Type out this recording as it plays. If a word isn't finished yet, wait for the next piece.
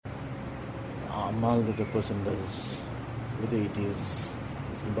amal that a person does, whether it is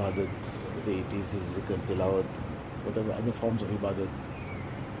his ibadat, whether it is his zikr, tilawat, whatever other forms of ibadat,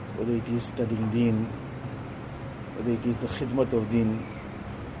 whether it is studying deen, whether it is the khidmat of deen,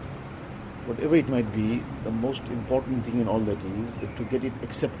 whatever it might be, the most important thing in all that is that to get it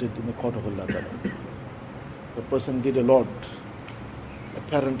accepted in the court of Allah Ta'ala. The person did a lot,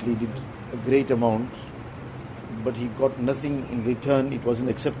 apparently did a great amount, but he got nothing in return, it wasn't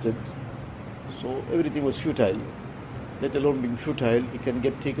accepted, so everything was futile. Let alone being futile, he can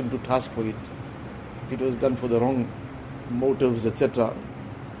get taken to task for it if it was done for the wrong motives, etc.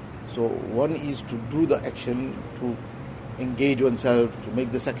 So one is to do the action, to engage oneself, to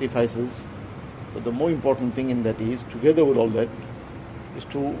make the sacrifices, but the more important thing in that is, together with all that, is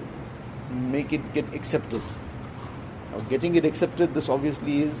to make it get accepted. Now getting it accepted, this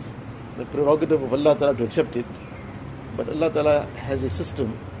obviously is the prerogative of Allah Ta'ala to accept it, but Allah Ta'ala has a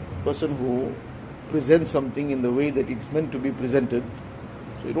system. Person who presents something in the way that it's meant to be presented,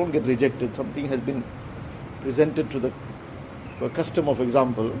 so it won't get rejected. Something has been presented to a customer, for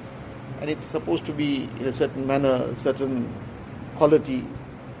example, and it's supposed to be in a certain manner, certain quality,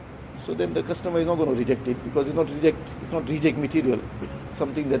 so then the customer is not going to reject it, because it's not reject material, it's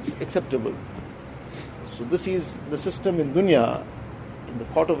something that's acceptable. So this is the system in dunya, in the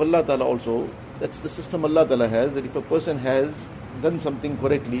court of Allah Ta'ala also. That's the system Allah Ta'ala has, that if a person has done something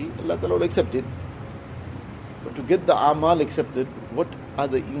correctly, Allah Ta'ala will accept it. But to get the amal accepted, what are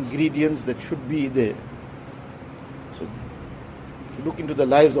the ingredients that should be there? So if you look into the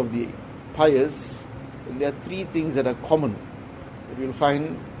lives of the pious, then there are three things that are common that you will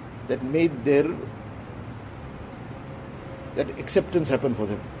find that made that acceptance happen for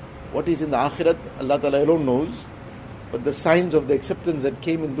them. What is in the akhirat, Allah Ta'ala alone knows, but the signs of the acceptance that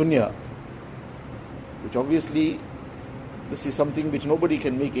came in dunya, which obviously this is something which nobody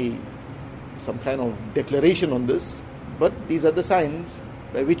can make some kind of declaration on this, but these are the signs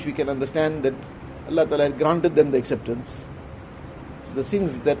by which we can understand that Allah Ta'ala had granted them the acceptance. The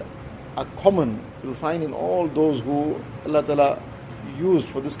things that are common, you'll find in all those who Allah Ta'ala used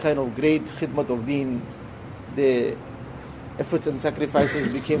for this kind of great khidmat of deen, their efforts and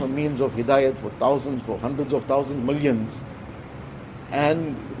sacrifices became a means of hidayat for thousands, for hundreds of thousands, millions.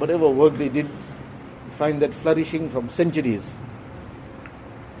 And whatever work they did, you find that flourishing from centuries.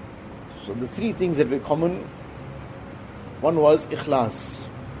 So the three things that were common, one was ikhlas.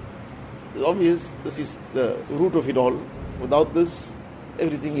 It's obvious, this is the root of it all. Without this,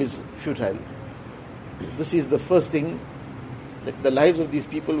 everything is futile. This is the first thing, that the lives of these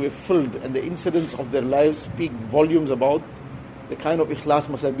people were filled, and the incidents of their lives speak volumes about the kind of ikhlas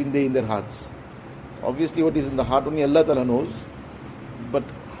must have been there in their hearts. Obviously what is in the heart, only Allah Ta'ala knows, but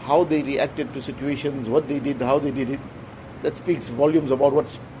how they reacted to situations, what they did, how they did it, that speaks volumes about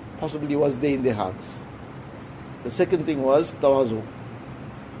what possibly was there in their hearts. The second thing was tawazu.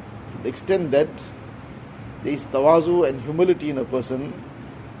 To the extent that there is tawazu and humility in a person,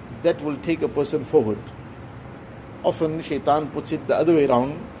 that will take a person forward. Often shaitan puts it the other way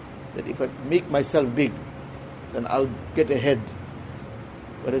around, that if I make myself big, then I'll get ahead.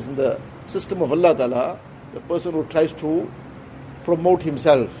 Whereas in the system of Allah Ta'ala, the person who tries to promote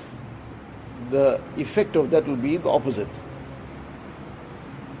himself, the effect of that will be the opposite.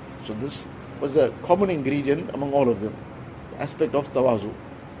 So this was a common ingredient among all of them, the aspect of tawazu.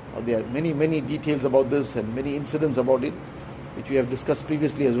 Now there are many, many details about this and many incidents about it, which we have discussed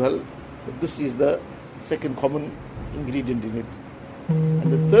previously as well. But this is the second common ingredient in it.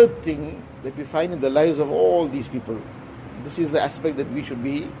 And the third thing that we find in the lives of all these people, this is the aspect that we should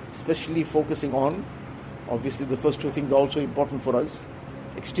be especially focusing on. Obviously the first two things are also important for us,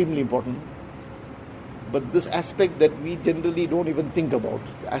 extremely important. But this aspect that we generally don't even think about,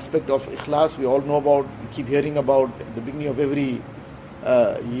 the aspect of ikhlas we all know about, we keep hearing about at the beginning of every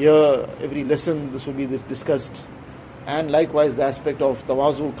year, every lesson, this will be discussed. And likewise the aspect of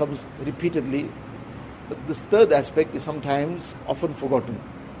tawazu comes repeatedly. But this third aspect is sometimes often forgotten.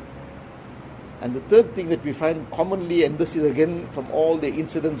 And the third thing that we find commonly, and this is again from all the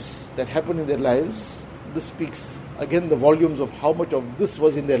incidents that happen in their lives, this speaks again the volumes of how much of this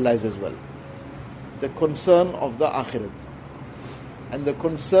was in their lives as well. The concern of the akhirat, and the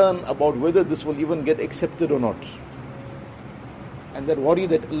concern about whether this will even get accepted or not, and that worry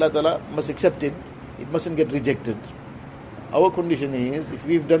that Allah Ta'ala must accept it, it mustn't get rejected. Our condition is, if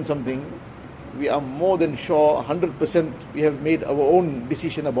we've done something, we are more than sure, 100% we have made our own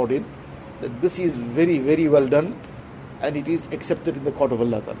decision about it, that this is very, very well done, and it is accepted in the court of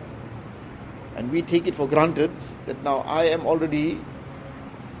Allah Ta'ala. And we take it for granted that now I am already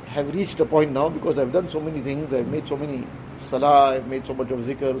have reached a point now, because I've done so many things, I've made so many salah, I've made so much of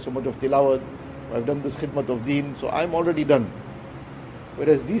zikr, so much of tilawat, I've done this khidmat of deen, so I'm already done.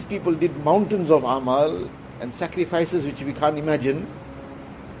 Whereas these people did mountains of amal and sacrifices which we can't imagine,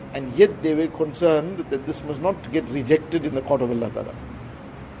 and yet they were concerned that this must not get rejected in the court of Allah Ta'ala.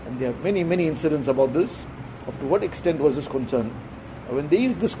 And there are many, many incidents about this, of to what extent was this concern. When there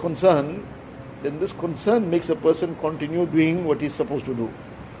is this concern, then this concern makes a person continue doing what he's supposed to do.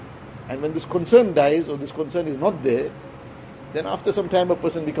 And when this concern dies, or this concern is not there, then after some time a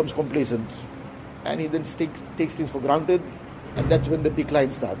person becomes complacent. And he then takes things for granted, and that's when the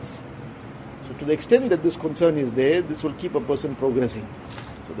decline starts. So to the extent that this concern is there, this will keep a person progressing.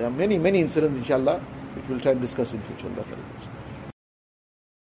 So there are many, many incidents, inshallah, which we'll try and discuss in future.